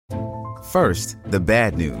First, the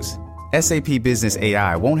bad news. SAP Business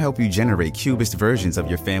AI won't help you generate cubist versions of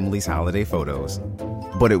your family's holiday photos.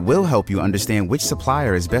 But it will help you understand which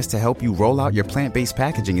supplier is best to help you roll out your plant-based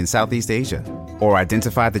packaging in Southeast Asia, or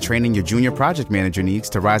identify the training your junior project manager needs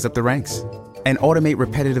to rise up the ranks, and automate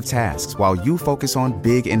repetitive tasks while you focus on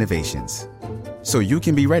big innovations, so you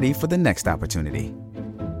can be ready for the next opportunity.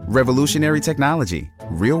 Revolutionary technology,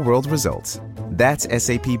 real-world results. That's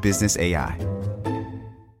SAP Business AI.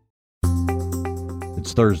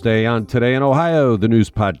 It's Thursday on Today in Ohio, the news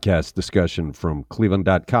podcast discussion from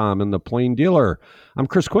Cleveland.com and The Plain Dealer. I'm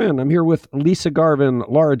Chris Quinn. I'm here with Lisa Garvin,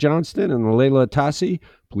 Laura Johnston, and Layla Tassi.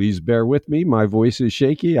 Please bear with me. My voice is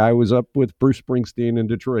shaky. I was up with Bruce Springsteen in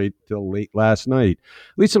Detroit till late last night.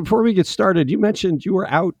 Lisa, before we get started, you mentioned you were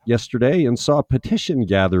out yesterday and saw petition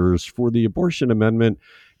gatherers for the abortion amendment,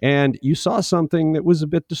 and you saw something that was a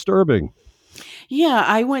bit disturbing. Yeah,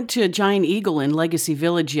 I went to Giant Eagle in Legacy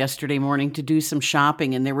Village yesterday morning to do some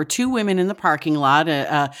shopping, and there were two women in the parking lot,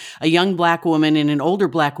 a young black woman and an older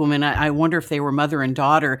black woman. I wonder if they were mother and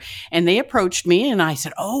daughter. And they approached me, and I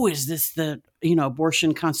said, "Oh, is this the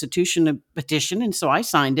abortion constitution petition?" And so I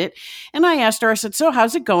signed it. And I asked her, I said, "So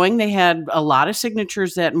how's it going?" They had a lot of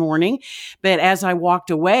signatures that morning. But as I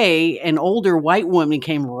walked away, an older white woman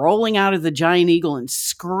came rolling out of the Giant Eagle and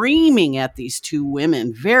screaming at these two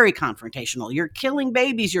women, very confrontational. "You're killing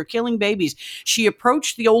babies. You're killing babies." She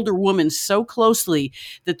approached the older woman so closely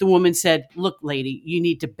that the woman said, "Look, lady, you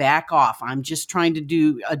need to back off. I'm just trying to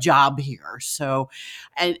do a job here." So,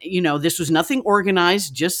 and this was nothing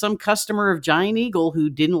organized, just some customer of Giant Eagle who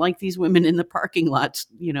didn't like these women in the parking lots,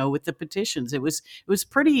 with the petitions. It was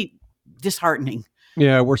pretty disheartening.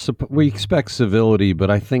 Yeah, we expect civility, but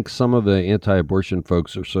I think some of the anti-abortion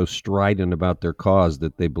folks are so strident about their cause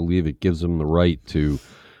that they believe it gives them the right to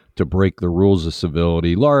break the rules of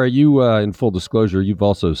civility. Laura, you, in full disclosure, you've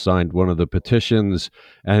also signed one of the petitions,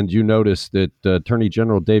 and you noticed that Attorney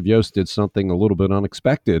General Dave Yost did something a little bit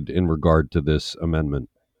unexpected in regard to this amendment.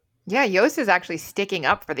 Yeah, Yost is actually sticking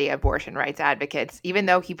up for the abortion rights advocates, even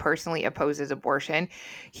though he personally opposes abortion.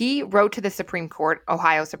 He wrote to the Supreme Court,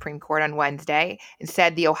 Ohio Supreme Court, on Wednesday and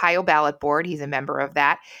said the Ohio Ballot Board, he's a member of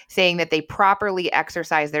that, saying that they properly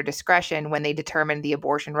exercise their discretion when they determined the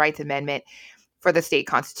abortion rights amendment for the state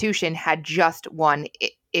constitution had just one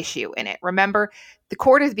issue in it. Remember, the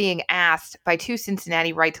court is being asked by two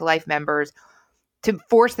Cincinnati Right to Life members to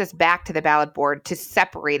force this back to the ballot board to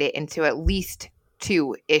separate it into at least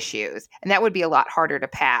two issues. And that would be a lot harder to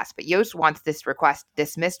pass. But Yost wants this request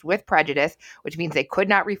dismissed with prejudice, which means they could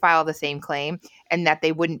not refile the same claim and that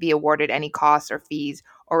they wouldn't be awarded any costs or fees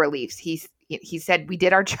or reliefs. He said, "We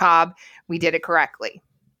did our job. We did it correctly."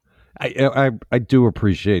 I do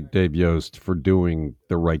appreciate Dave Yost for doing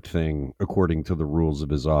the right thing according to the rules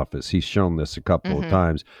of his office. He's shown this a couple of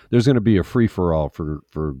times. There's going to be a free-for-all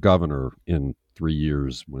for governor in 3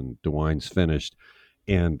 years when DeWine's finished.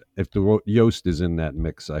 And if Yost is in that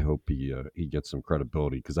mix, I hope he gets some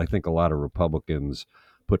credibility, because I think a lot of Republicans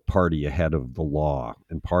put party ahead of the law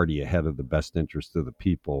and party ahead of the best interest of the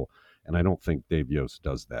people. And I don't think Dave Yost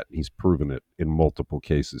does that. He's proven it in multiple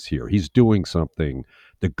cases here. He's doing something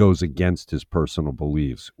that goes against his personal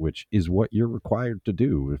beliefs, which is what you're required to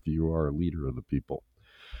do if you are a leader of the people.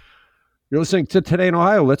 You're listening to Today in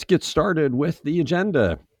Ohio. Let's get started with the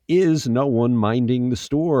agenda. Is no one minding the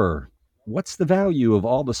store? What's the value of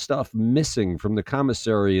all the stuff missing from the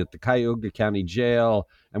commissary at the Cuyahoga County Jail?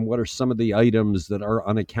 And what are some of the items that are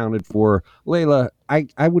unaccounted for? Layla,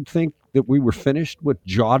 I would think that we were finished with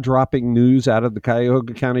jaw-dropping news out of the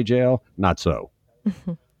Cuyahoga County Jail. Not so.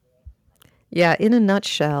 Yeah, in a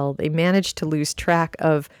nutshell, they managed to lose track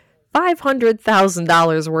of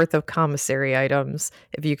 $500,000 worth of commissary items,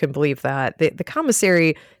 if you can believe that. The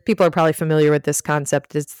commissary, people are probably familiar with this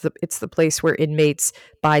concept. It's the place where inmates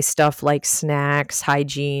buy stuff like snacks,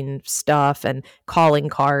 hygiene stuff, and calling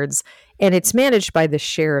cards. And it's managed by the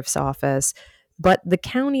sheriff's office. But the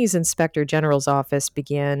county's inspector general's office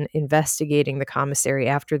began investigating the commissary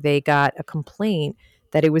after they got a complaint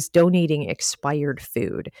that it was donating expired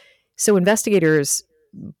food. So investigators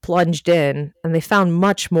plunged in and they found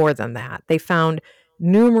much more than that. They found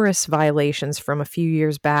numerous violations from a few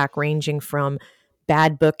years back, ranging from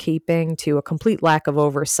bad bookkeeping to a complete lack of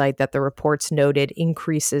oversight that the reports noted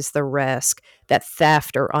increases the risk that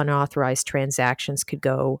theft or unauthorized transactions could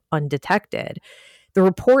go undetected. The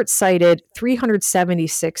report cited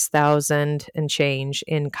 $376,000 and change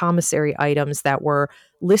in commissary items that were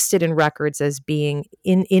listed in records as being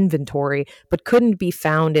in inventory, but couldn't be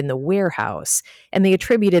found in the warehouse. And they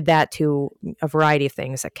attributed that to a variety of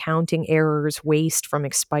things: accounting errors, waste from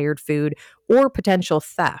expired food, or potential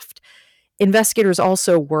theft. Investigators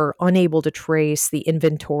also were unable to trace the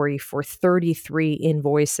inventory for 33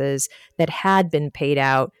 invoices that had been paid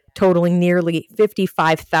out, totaling nearly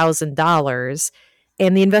 $55,000.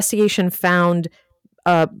 And the investigation found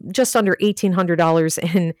just under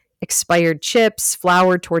 $1,800 in expired chips,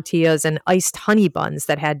 flour tortillas, and iced honey buns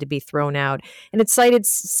that had to be thrown out. And it cited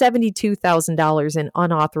 $72,000 in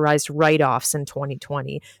unauthorized write-offs in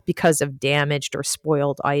 2020 because of damaged or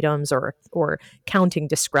spoiled items or counting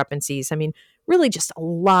discrepancies. I mean, really just a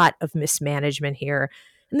lot of mismanagement here.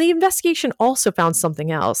 And the investigation also found something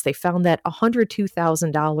else. They found that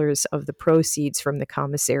 $102,000 of the proceeds from the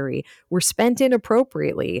commissary were spent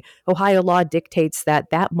inappropriately. Ohio law dictates that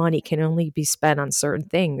that money can only be spent on certain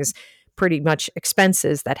things, pretty much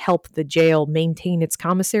expenses that help the jail maintain its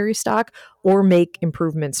commissary stock or make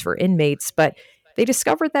improvements for inmates. But they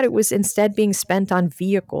discovered that it was instead being spent on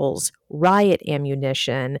vehicles, riot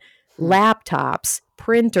ammunition, laptops,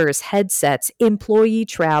 printers, headsets, employee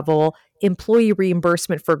travel, employee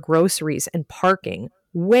reimbursement for groceries, and parking,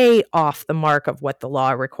 way off the mark of what the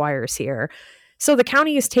law requires here. So the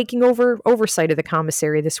county is taking over oversight of the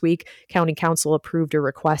commissary this week. County council approved a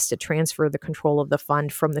request to transfer the control of the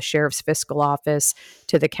fund from the sheriff's fiscal office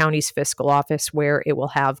to the county's fiscal office, where it will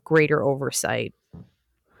have greater oversight.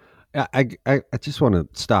 I just want to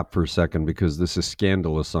stop for a second because this is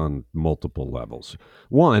scandalous on multiple levels.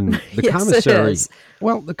 One, the Yes, commissary, it is.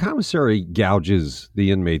 well, the commissary gouges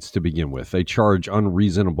the inmates to begin with. They charge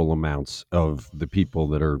unreasonable amounts of the people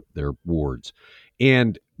that are their wards.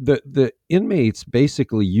 And the inmates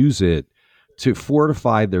basically use it to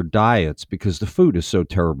fortify their diets because the food is so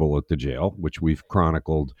terrible at the jail, which we've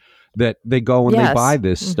chronicled, that they go and they Yes. buy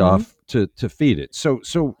this stuff to feed it. So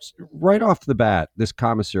right off the bat, this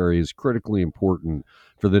commissary is critically important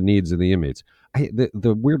for the needs of the inmates.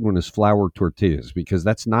 The weird one is flour tortillas, because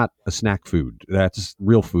that's not a snack food. That's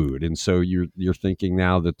real food. And so you're thinking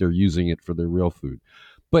now that they're using it for their real food.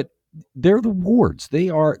 But they're the wards. They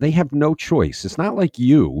have no choice. It's not like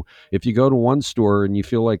you. If you go to one store and you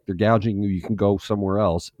feel like they're gouging you, you can go somewhere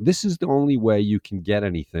else. This is the only way you can get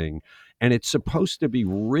anything. And it's supposed to be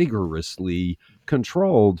rigorously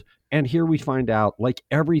controlled. And here we find out, like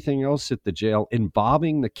everything else at the jail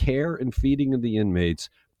involving the care and feeding of the inmates,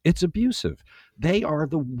 it's abusive. They are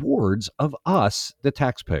the wards of us, the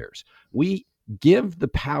taxpayers. We give the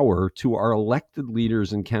power to our elected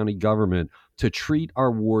leaders in county government to treat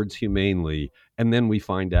our wards humanely, and then we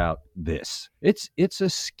find out this. It's a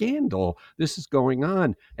scandal. This is going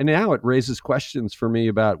on. And now it raises questions for me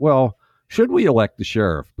about, well, should we elect the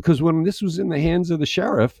sheriff? Because when this was in the hands of the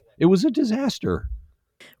sheriff, it was a disaster.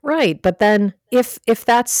 Right. But then if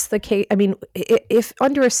that's the case, I mean, if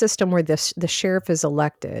under a system where the sheriff is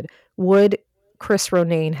elected, would Chris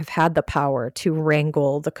Ronayne have had the power to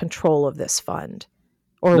wrangle the control of this fund?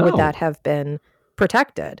 Or No. would that have been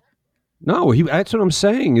protected? No, that's what I'm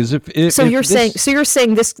saying. Is if So if you're this-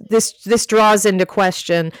 saying this draws into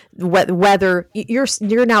question whether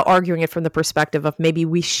you're now arguing it from the perspective of maybe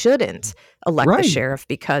we shouldn't elect Right. the sheriff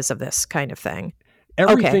because of this kind of thing.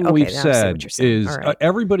 everything okay, we've now I see what said you're saying. is All right.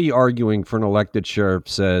 everybody arguing for an elected sheriff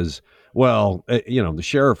says, well, the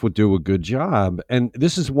sheriff would do a good job. And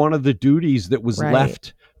this is one of the duties that was Right.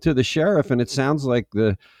 left to the sheriff. And it sounds like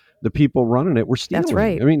the people running it were stealing. That's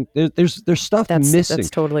right. I mean, there's stuff missing. That's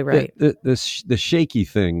totally right. The shaky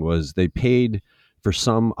thing was they paid for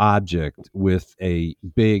some object with a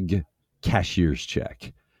big cashier's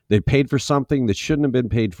check. They paid for something that shouldn't have been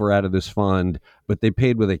paid for out of this fund, but they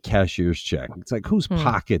paid with a cashier's check. It's like, whose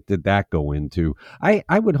pocket did that go into?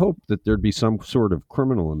 I would hope that there'd be some sort of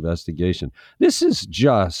criminal investigation. This is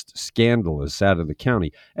just scandalous out of the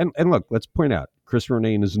county. And look, let's point out, Chris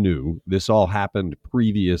Ronayne is new. This all happened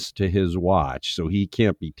previous to his watch, so he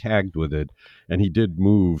can't be tagged with it. And he did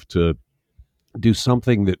move to do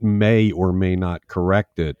something that may or may not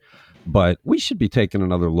correct it. But we should be taking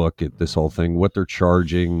another look at this whole thing, what they're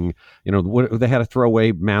charging. What they had to throw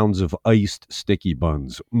away mounds of iced sticky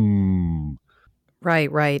buns.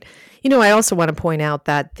 Right. I also want to point out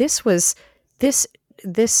that this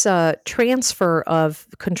transfer of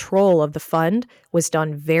control of the fund was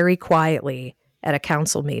done very quietly at a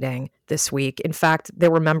council meeting this week. In fact, there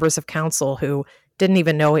were members of council who didn't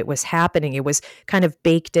even know it was happening. It was kind of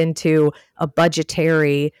baked into a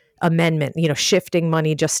budgetary amendment, shifting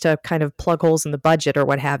money just to kind of plug holes in the budget or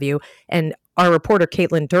what have you. And our reporter,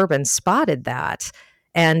 Caitlin Durbin, spotted that.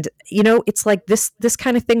 And, it's like this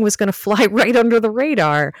kind of thing was going to fly right under the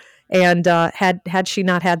radar. And had she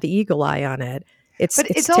not had the eagle eye on it, it's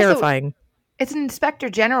terrifying. It's an inspector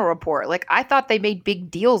general report. Like, I thought they made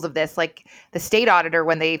big deals of this. Like the state auditor,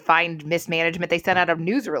 when they find mismanagement, they sent out a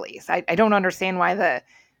news release. I don't understand why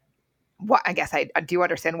I guess I do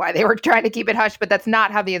understand why they were trying to keep it hush, but that's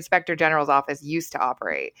not how the Inspector General's office used to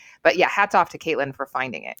operate. But yeah, hats off to Caitlin for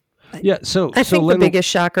finding it. Yeah, so I think the biggest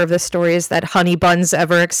shocker of this story is that honey buns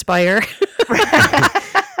ever expire.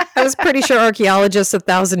 I was pretty sure archaeologists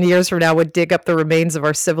 1,000 years from now would dig up the remains of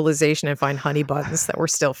our civilization and find honey buns that were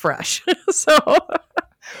still fresh.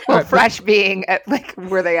 Fresh being like,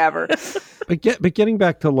 were they ever? But getting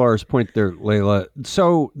back to Laura's point there, Layla,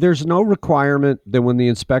 so there's no requirement that when the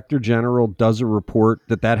Inspector General does a report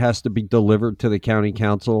that has to be delivered to the county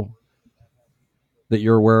council that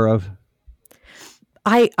you're aware of?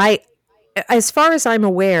 As far as I'm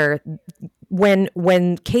aware, when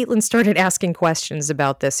Caitlin started asking questions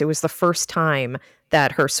about this, it was the first time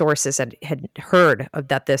that her sources had heard of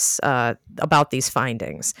about these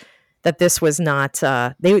findings. That this was not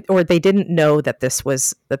they didn't know that this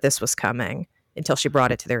was coming until she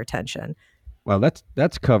brought it to their attention. Well,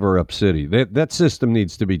 that's cover up city. That system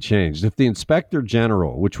needs to be changed. If the Inspector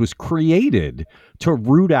General, which was created to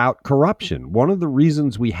root out corruption, one of the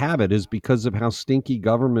reasons we have it is because of how stinky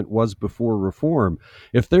government was before reform.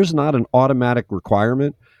 If there's not an automatic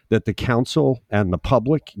requirement that the council and the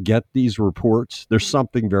public get these reports, there's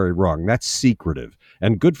something very wrong. That's secretive.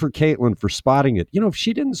 And good for Caitlin for spotting it. If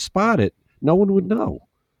she didn't spot it, no one would know.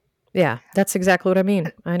 Yeah, that's exactly what I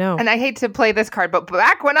mean. I know. And I hate to play this card, but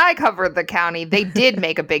back when I covered the county, they did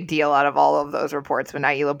make a big deal out of all of those reports when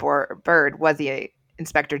Naila Bird was the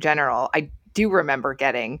Inspector General. I do remember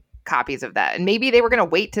getting copies of that. And maybe they were going to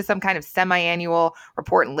wait to some kind of semi-annual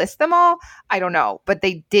report and list them all. I don't know. But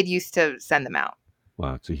they did used to send them out.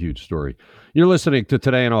 Wow, it's a huge story. You're listening to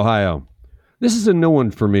Today in Ohio. This is a new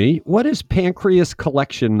one for me. What is pancreas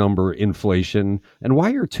collection number inflation, and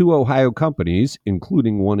why are 2 Ohio companies,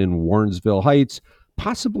 including one in Warrensville Heights,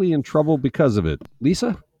 possibly in trouble because of it?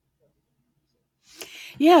 Lisa?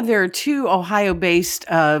 Yeah, there are 2 Ohio-based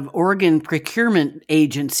organ procurement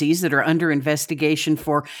agencies that are under investigation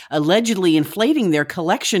for allegedly inflating their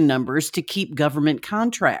collection numbers to keep government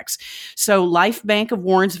contracts. So Life Bank of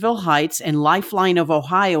Warrensville Heights and Lifeline of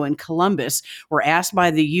Ohio in Columbus were asked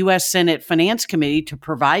by the U.S. Senate Finance Committee to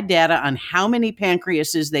provide data on how many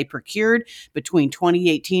pancreases they procured between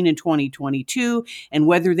 2018 and 2022 and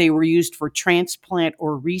whether they were used for transplant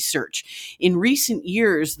or research. In recent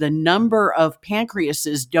years, the number of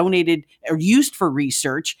pancreases donated or used for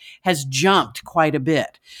research has jumped quite a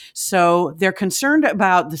bit. So they're concerned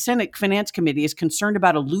about, the Senate Finance Committee is concerned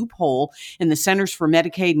about a loophole in the Centers for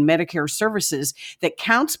Medicaid and Medicare Services that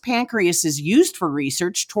counts pancreases used for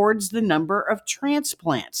research towards the number of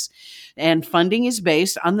transplants. And funding is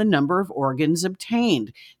based on the number of organs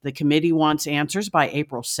obtained. The committee wants answers by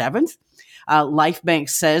April 7th. LifeBank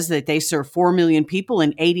says that they serve 4 million people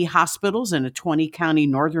in 80 hospitals in a 20-county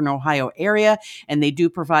northern Ohio area, and they do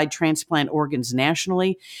provide transplant organs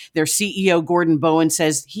nationally. Their CEO, Gordon Bowen,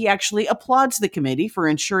 says he actually applauds the committee for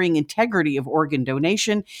ensuring integrity of organ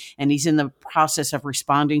donation, and he's in the process of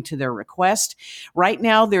responding to their request. Right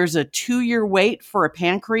now, there's a 2-year wait for a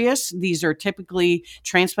pancreas. These are typically,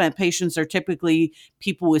 transplant patients are typically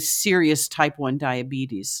people with serious type 1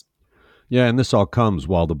 diabetes. Yeah, and this all comes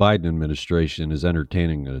while the Biden administration is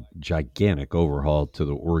entertaining a gigantic overhaul to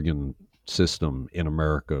the organ system in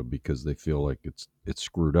America because they feel like it's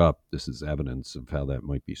screwed up. This is evidence of how that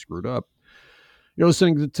might be screwed up. You're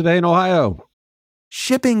listening to Today in Ohio.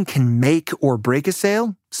 Shipping can make or break a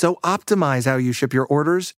sale, so optimize how you ship your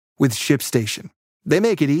orders with ShipStation. They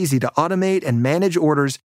make it easy to automate and manage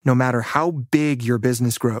orders no matter how big your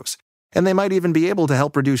business grows. And they might even be able to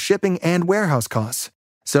help reduce shipping and warehouse costs.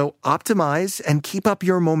 So optimize and keep up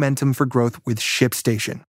your momentum for growth with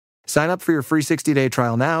ShipStation. Sign up for your free 60-day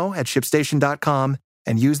trial now at ShipStation.com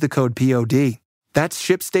and use the code POD. That's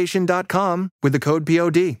ShipStation.com with the code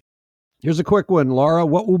POD. Here's a quick one, Laura.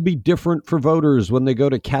 What will be different for voters when they go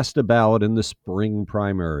to cast a ballot in the spring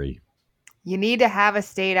primary? You need to have a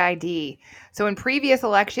state ID. So in previous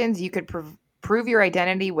elections, you could prove your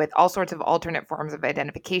identity with all sorts of alternate forms of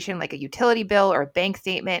identification, like a utility bill or a bank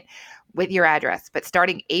statement with your address. But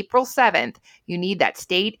starting April 7th, you need that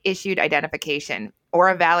state-issued identification or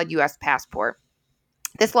a valid U.S. passport.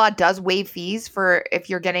 This law does waive fees for if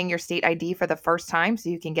you're getting your state ID for the first time, so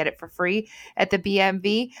you can get it for free at the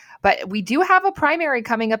BMV. But we do have a primary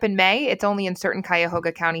coming up in May. It's only in certain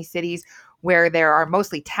Cuyahoga County cities where there are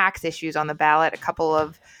mostly tax issues on the ballot, a couple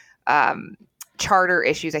of charter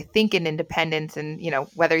issues, I think, in Independence, and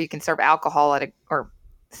whether you can serve alcohol or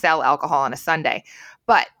sell alcohol on a Sunday.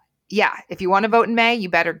 But yeah, if you want to vote in May, you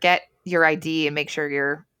better get your ID and make sure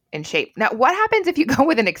you're in shape. Now, what happens if you go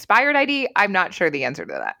with an expired ID? I'm not sure the answer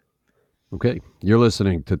to that. Okay. You're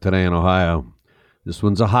listening to Today in Ohio. This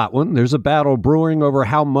one's a hot one. There's a battle brewing over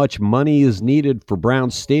how much money is needed for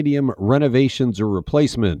Browns Stadium renovations or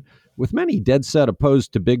replacement, with many dead set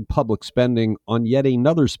opposed to big public spending on yet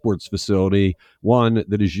another sports facility, one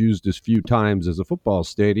that is used as few times as a football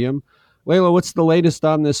stadium. Layla, what's the latest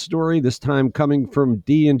on this story? This time coming from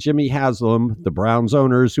Dee and Jimmy Haslam, the Browns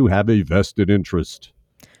owners who have a vested interest.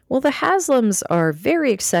 Well, the Haslams are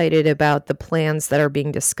very excited about the plans that are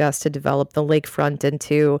being discussed to develop the lakefront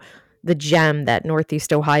into the gem that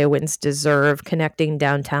Northeast Ohioans deserve, connecting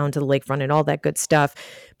downtown to the lakefront and all that good stuff.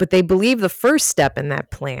 But they believe the first step in that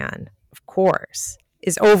plan, of course,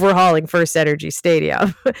 is overhauling First Energy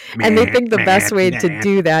Stadium. And they think the best way to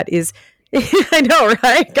do that is I know,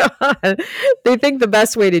 right? Come on. They think the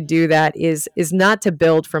best way to do that is not to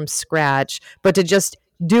build from scratch, but to just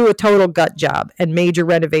do a total gut job and major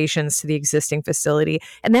renovations to the existing facility.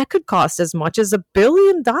 And that could cost as much as $1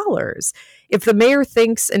 billion. If the mayor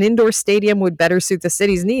thinks an indoor stadium would better suit the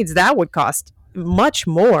city's needs, that would cost much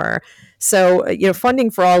more. So,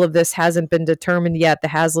 funding for all of this hasn't been determined yet. The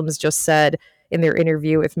Haslams just said in their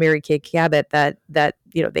interview with Mary Kay Cabot that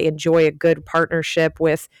they enjoy a good partnership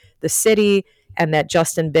with the city, and that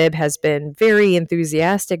Justin Bibb has been very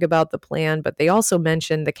enthusiastic about the plan, but they also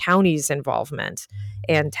mentioned the county's involvement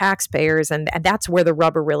and taxpayers, and that's where the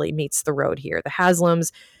rubber really meets the road here. The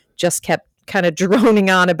Haslams just kept kind of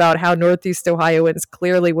droning on about how Northeast Ohioans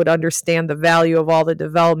clearly would understand the value of all the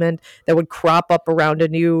development that would crop up around a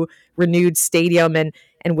new renewed stadium and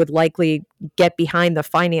would likely get behind the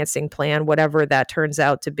financing plan, whatever that turns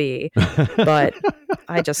out to be. But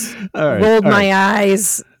I just rolled my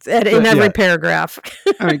eyes in every paragraph.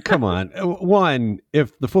 I mean, come on. One,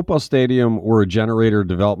 if the football stadium were a generator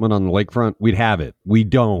development on the lakefront, we'd have it. We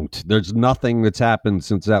don't. There's nothing that's happened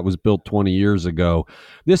since that was built 20 years ago.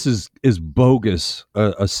 This is as bogus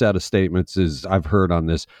a set of statements as I've heard on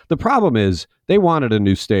this. The problem is they wanted a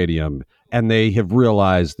new stadium, and they have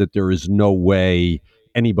realized that there is no way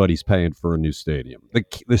anybody's paying for a new stadium.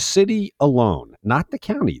 The city alone, not the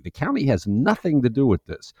county. The county has nothing to do with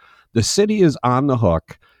this. The city is on the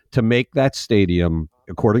hook to make that stadium,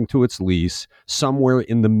 according to its lease, somewhere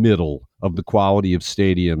in the middle of the quality of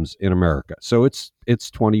stadiums in America. So it's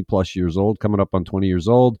 20 plus years old, coming up on 20 years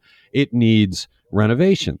old. It needs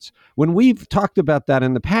renovations. When we've talked about that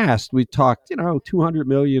in the past, we talked, 200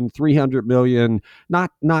 million, 300 million,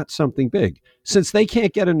 not something big. Since they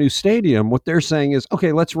can't get a new stadium, what they're saying is,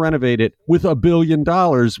 okay, let's renovate it with $1 billion,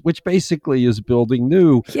 which basically is building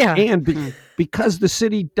new. Yeah. And because the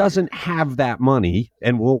city doesn't have that money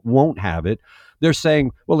and won't have it, they're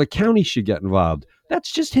saying, well, the county should get involved.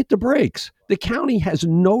 That's just hit the brakes. The county has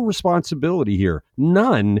no responsibility here,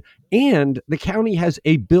 none. And the county has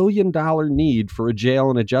 $1 billion need for a jail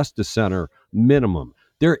and a justice center minimum.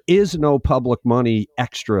 There is no public money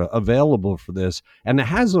extra available for this, and the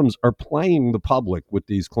Haslams are playing the public with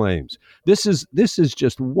these claims. This is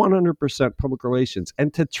just 100% public relations.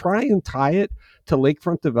 And to try and tie it to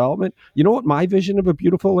lakefront development, you know what my vision of a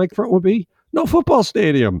beautiful lakefront would be? No football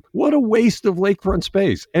stadium. What a waste of lakefront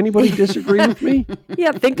space. Anybody disagree with me?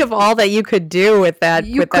 Yeah, think of all that you could do with that.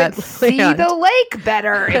 You could see the lake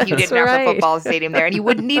better if you didn't have the football stadium there, and you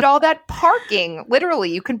wouldn't need all that parking.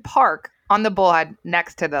 Literally, you can park on the bullhead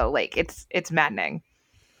next to the lake. It's maddening.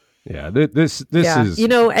 Yeah, this is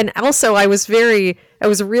and also I was really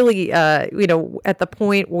at the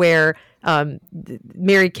point where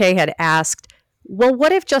Mary Kay had asked, well,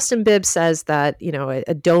 what if Justin Bibb says that,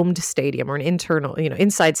 a domed stadium or an internal,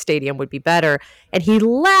 inside stadium would be better? And he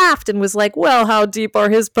laughed and was like, well, how deep are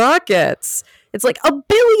his pockets? It's like $1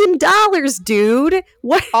 billion, dude.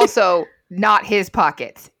 What? Also, not his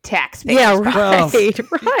pockets, taxpayers. Yeah,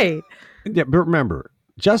 right. Yeah, but remember,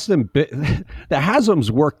 the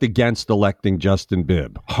Haslams worked against electing Justin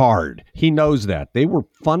Bibb hard. He knows that. They were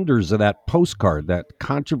funders of that postcard, that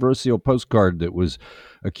controversial postcard that was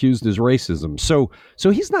accused as racism. So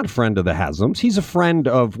he's not a friend of the Haslams. He's a friend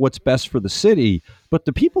of what's best for the city. But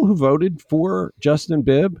the people who voted for Justin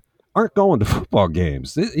Bibb aren't going to football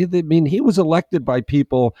games. I mean, he was elected by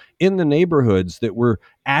people in the neighborhoods that were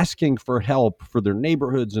asking for help for their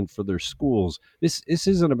neighborhoods and for their schools. This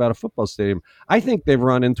isn't about a football stadium. I think they've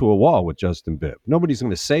run into a wall with Justin Bibb. Nobody's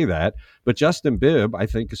going to say that, but Justin Bibb, I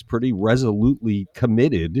think, is pretty resolutely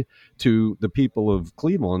committed to the people of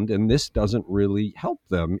Cleveland, and this doesn't really help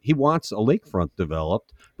them. He wants a lakefront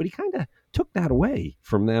developed, but he kind of took that away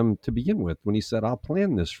from them to begin with when he said, I'll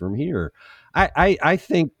plan this from here. I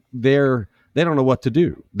think they're They don't know what to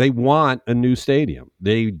do. They want a new stadium.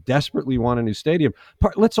 They desperately want a new stadium.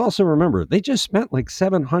 Let's also remember, they just spent like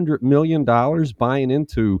 $700 million buying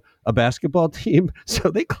into a basketball team. So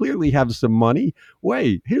they clearly have some money.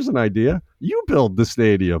 Wait, here's an idea. You build the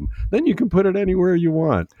stadium. Then you can put it anywhere you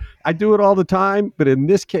want. I do it all the time, but in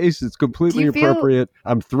this case, it's completely appropriate.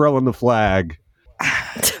 I'm throwing the flag.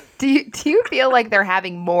 Do you feel like they're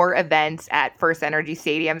having more events at First Energy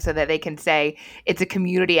Stadium so that they can say it's a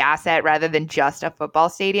community asset rather than just a football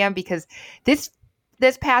stadium? Because this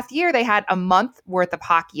past year, they had a month worth of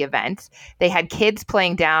hockey events. They had kids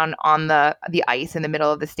playing down on the ice in the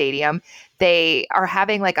middle of the stadium. They are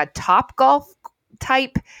having like a Top Golf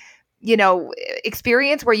type,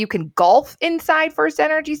 experience where you can golf inside First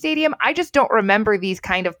Energy Stadium. I just don't remember these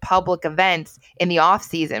kind of public events in the off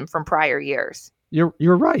season from prior years.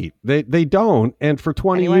 You're right. They don't. And for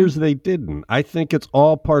 20 years, they didn't. I think it's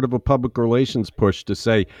all part of a public relations push to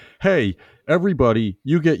say, hey, everybody,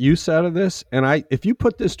 you get use out of this. And if you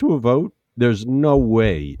put this to a vote, there's no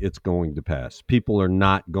way it's going to pass. People are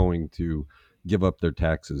not going to give up their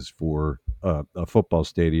taxes for a football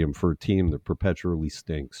stadium for a team that perpetually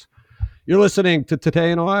stinks. You're listening to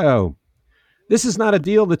Today in Ohio. This is not a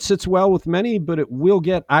deal that sits well with many, but it will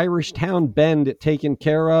get Irish Town Bend taken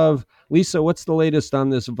care of. Lisa, what's the latest on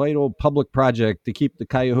this vital public project to keep the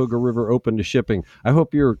Cuyahoga River open to shipping? I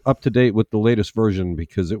hope you're up to date with the latest version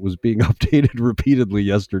because it was being updated repeatedly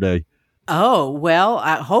yesterday. Oh, well,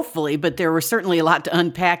 hopefully, but there was certainly a lot to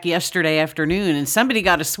unpack yesterday afternoon, and somebody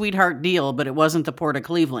got a sweetheart deal, but it wasn't the Port of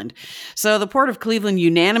Cleveland. So the Port of Cleveland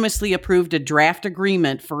unanimously approved a draft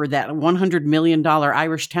agreement for that $100 million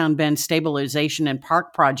Irish Town Bend Stabilization and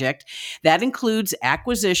Park project. That includes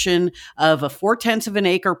acquisition of a 0.4 of an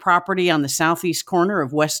acre property on the southeast corner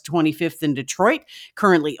of West 25th in Detroit,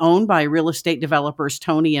 currently owned by real estate developers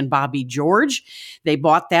Tony and Bobby George. They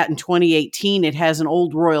bought that in 2018. It has an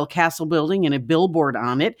old Royal Castle building and a billboard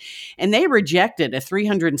on it. And they rejected a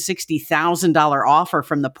 $360,000 offer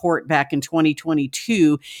from the port back in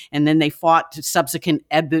 2022. And then they fought subsequent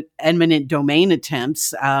eminent domain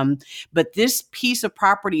attempts. But this piece of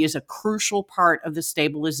property is a crucial part of the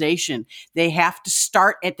stabilization. They have to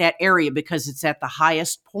start at that area because it's at the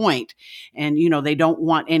highest point. And, they don't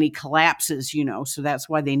want any collapses, so that's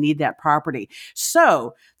why they need that property.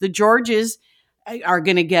 So the Georges are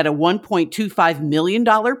going to get a $1.25 million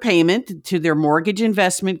payment to their mortgage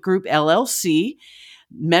investment group, LLC.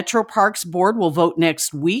 Metro Parks Board will vote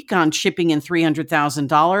next week on shipping in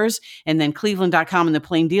 $300,000. And then Cleveland.com and the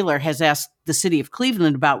Plain Dealer has asked the city of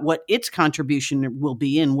Cleveland about what its contribution will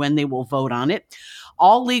be and when they will vote on it.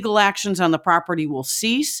 All legal actions on the property will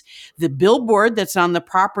cease. The billboard that's on the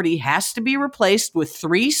property has to be replaced with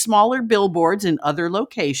 3 smaller billboards in other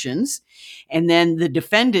locations. And then the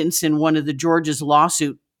defendants in one of the Georges'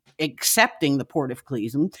 lawsuit accepting the Port of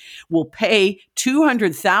Cleveland will pay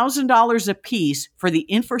 $200,000 apiece for the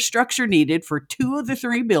infrastructure needed for 2 of the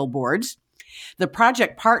 3 billboards. The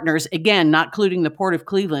project partners, again, not including the Port of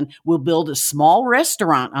Cleveland, will build a small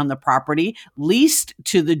restaurant on the property leased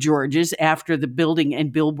to the Georges after the building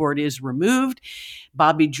and billboard is removed.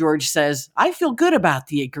 Bobby George says, I feel good about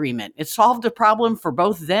the agreement. It solved a problem for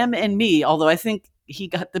both them and me, although I think he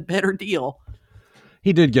got the better deal.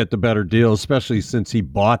 He did get the better deal, especially since he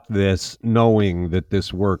bought this knowing that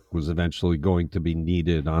this work was eventually going to be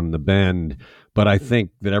needed on the bend. But I think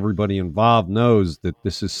that everybody involved knows that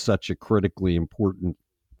this is such a critically important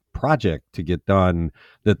project to get done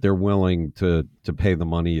that they're willing to pay the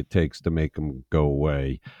money it takes to make them go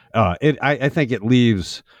away. I think it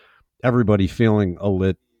leaves everybody feeling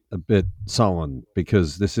a bit sullen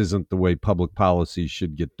because this isn't the way public policy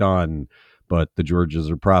should get done. But the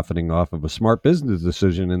Georges are profiting off of a smart business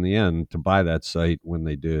decision in the end to buy that site when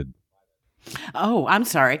they did. Oh, I'm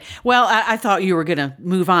sorry. Well, I thought you were going to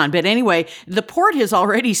move on. But anyway, the port has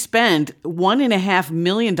already spent $1.5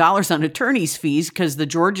 million on attorney's fees because the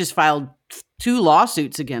Georges filed 2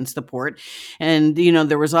 lawsuits against the port. And,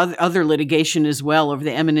 there was other litigation as well over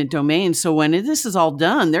the eminent domain. So when this is all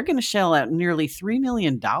done, they're going to shell out nearly $3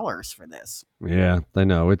 million for this. Yeah, I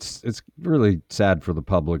know. It's really sad for the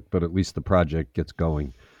public, but at least the project gets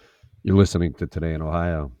going. You're listening to Today in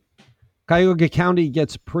Ohio. Cuyahoga County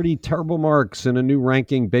gets pretty terrible marks in a new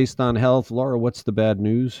ranking based on health. Laura, what's the bad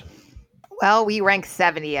news? Well, we rank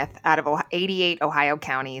 70th out of 88 Ohio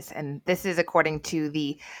counties, and this is according to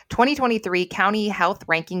the 2023 County Health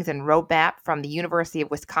Rankings and Roadmap from the University of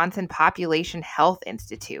Wisconsin Population Health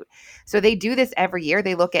Institute. So they do this every year.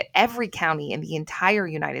 They look at every county in the entire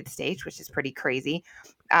United States, which is pretty crazy.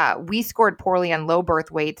 We scored poorly on low birth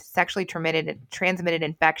weights, sexually transmitted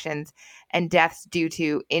infections, and deaths due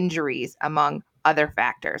to injuries among other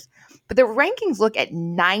factors. But the rankings look at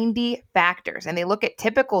 90 factors, and they look at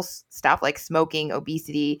typical stuff like smoking,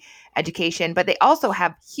 obesity, education, but they also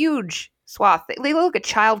have huge swaths. They look at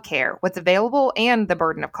childcare, what's available, and the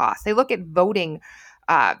burden of cost. They look at voting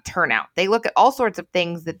turnout. They look at all sorts of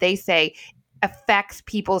things that they say affects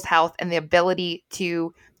people's health and the ability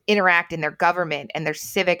to interact in their government and their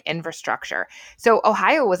civic infrastructure. So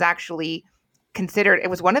Ohio was actually considered, it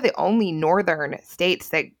was one of the only northern states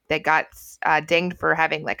that got dinged for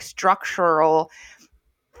having like structural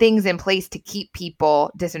things in place to keep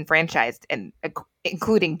people disenfranchised, and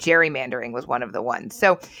including gerrymandering was one of the ones.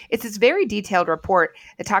 So it's this very detailed report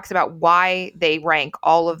that talks about why they rank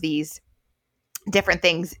all of these different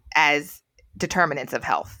things as determinants of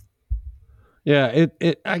health. Yeah,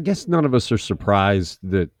 I guess none of us are surprised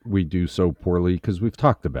that we do so poorly because we've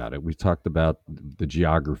talked about it. We've talked about the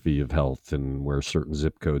geography of health and where certain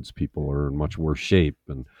zip codes people are in much worse shape.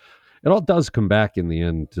 And it all does come back in the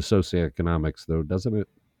end to socioeconomics, though, doesn't it?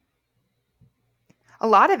 A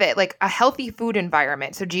lot of it, like a healthy food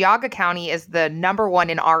environment. So Cuyahoga County is the number one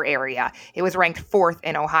in our area. It was ranked 4th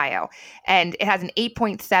in Ohio. And it has an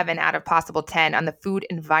 8.7 out of possible 10 on the Food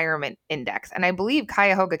Environment Index. And I believe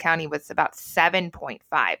Cuyahoga County was about 7.5.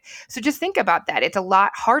 So just think about that. It's a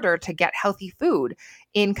lot harder to get healthy food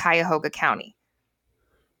in Cuyahoga County.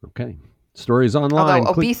 Okay. Stories online. Although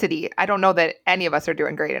obesity, I don't know that any of us are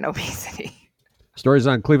doing great in obesity. Stories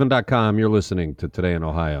on Cleveland.com. You're listening to Today in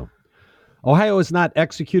Ohio. Ohio has not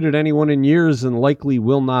executed anyone in years and likely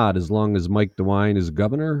will not as long as Mike DeWine is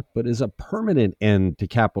governor, but is a permanent end to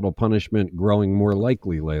capital punishment growing more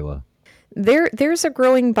likely, Layla? There's a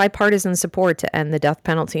growing bipartisan support to end the death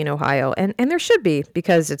penalty in Ohio, and there should be,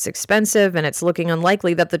 because it's expensive and it's looking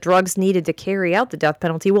unlikely that the drugs needed to carry out the death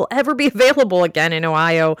penalty will ever be available again in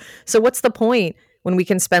Ohio. So what's the point when we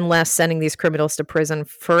can spend less sending these criminals to prison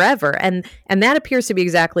forever? And that appears to be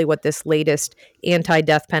exactly what this latest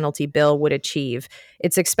anti-death penalty bill would achieve.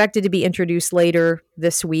 It's expected to be introduced later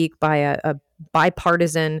this week by a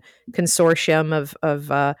bipartisan consortium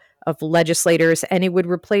of legislators, and it would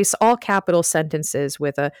replace all capital sentences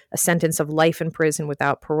with a sentence of life in prison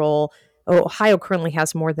without parole. Ohio currently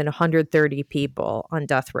has more than 130 people on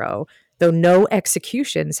death row, though no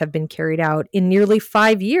executions have been carried out in nearly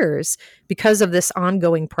 5 years because of this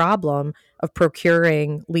ongoing problem of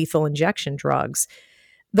procuring lethal injection drugs.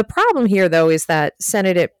 The problem here, though, is that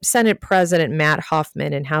Senate President Matt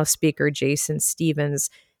Huffman and House Speaker Jason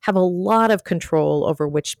Stevens have a lot of control over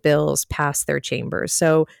which bills pass their chambers.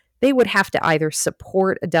 So they would have to either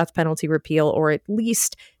support a death penalty repeal or at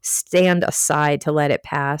least stand aside to let it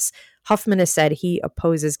pass. Huffman has said he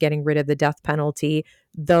opposes getting rid of the death penalty,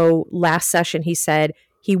 though last session he said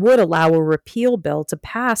he would allow a repeal bill to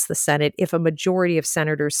pass the Senate if a majority of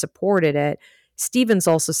senators supported it. Stevens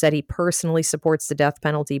also said he personally supports the death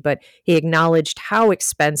penalty, but he acknowledged how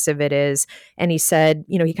expensive it is. And he said,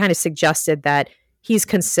 he kind of suggested that he's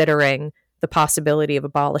considering the possibility of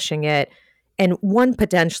abolishing it. And one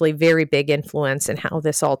potentially very big influence in how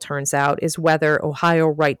this all turns out is whether Ohio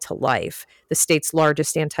Right to Life, the state's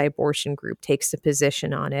largest anti-abortion group, takes a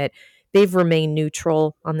position on it. They've remained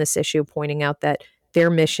neutral on this issue, pointing out that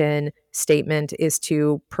their mission statement is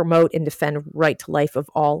to promote and defend right to life of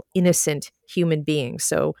all innocent human beings.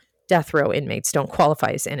 So death row inmates don't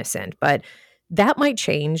qualify as innocent, but that might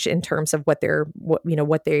change in terms of what their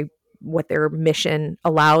mission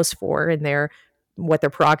allows for and what their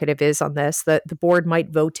prerogative is on this. The board might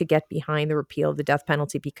vote to get behind the repeal of the death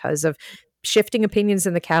penalty because of shifting opinions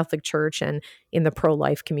in the Catholic Church and in the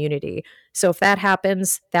pro-life community. So if that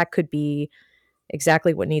happens, that could be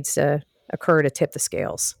exactly what needs to occur to tip the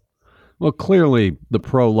scales. Well, clearly the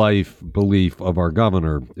pro-life belief of our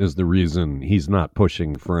governor is the reason he's not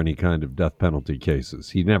pushing for any kind of death penalty cases.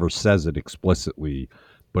 He never says it explicitly,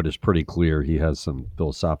 but it's pretty clear he has some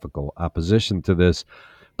philosophical opposition to this.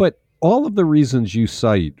 But all of the reasons you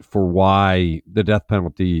cite for why the death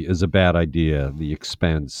penalty is a bad idea, the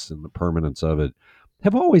expense and the permanence of it,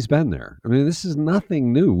 have always been there. I mean, this is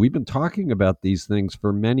nothing new. We've been talking about these things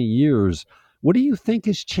for many years. What do you think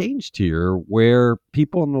has changed here where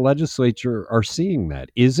people in the legislature are seeing that?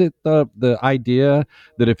 Is it the idea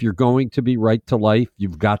that if you're going to be right to life,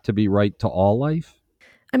 you've got to be right to all life?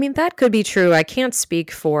 I mean, that could be true. I can't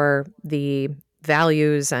speak for the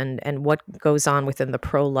values and what goes on within the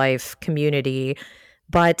pro-life community.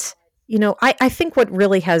 But, I think what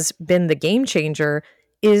really has been the game changer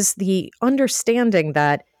is the understanding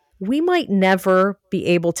that we might never be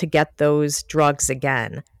able to get those drugs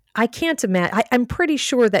again. I can't imagine. I'm pretty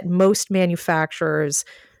sure that most manufacturers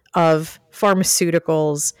of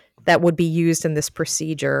pharmaceuticals that would be used in this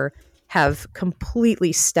procedure have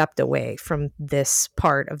completely stepped away from this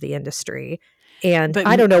part of the industry. And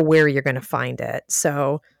I don't know where you're going to find it.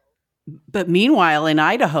 So, but meanwhile, in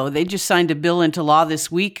Idaho, they just signed a bill into law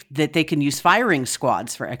this week that they can use firing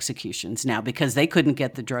squads for executions now because they couldn't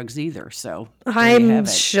get the drugs either. So I'm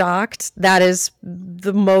shocked. That is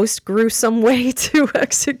the most gruesome way to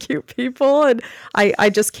execute people. And I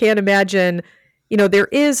just can't imagine, there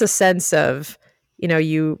is a sense of,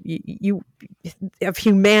 you of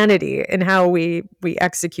humanity in how we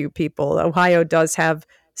execute people. Ohio does have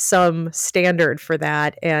some standard for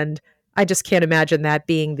that. And I just can't imagine that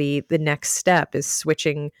being the next step is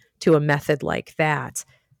switching to a method like that.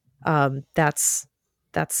 That's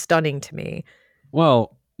stunning to me.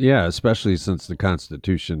 Well, yeah, especially since the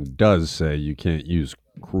Constitution does say you can't use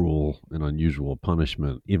cruel and unusual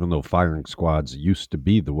punishment, even though firing squads used to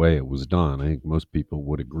be the way it was done. I think most people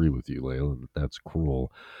would agree with you, Layla, that that's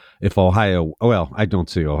cruel. If Ohio, well, I don't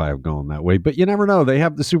see Ohio going that way, but you never know. They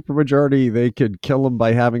have the supermajority. They could kill them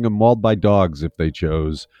by having them mauled by dogs if they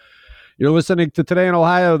chose. You're listening to Today in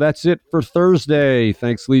Ohio. That's it for Thursday.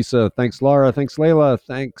 Thanks, Lisa. Thanks, Laura. Thanks, Layla.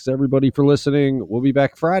 Thanks, everybody, for listening. We'll be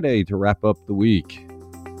back Friday to wrap up the week.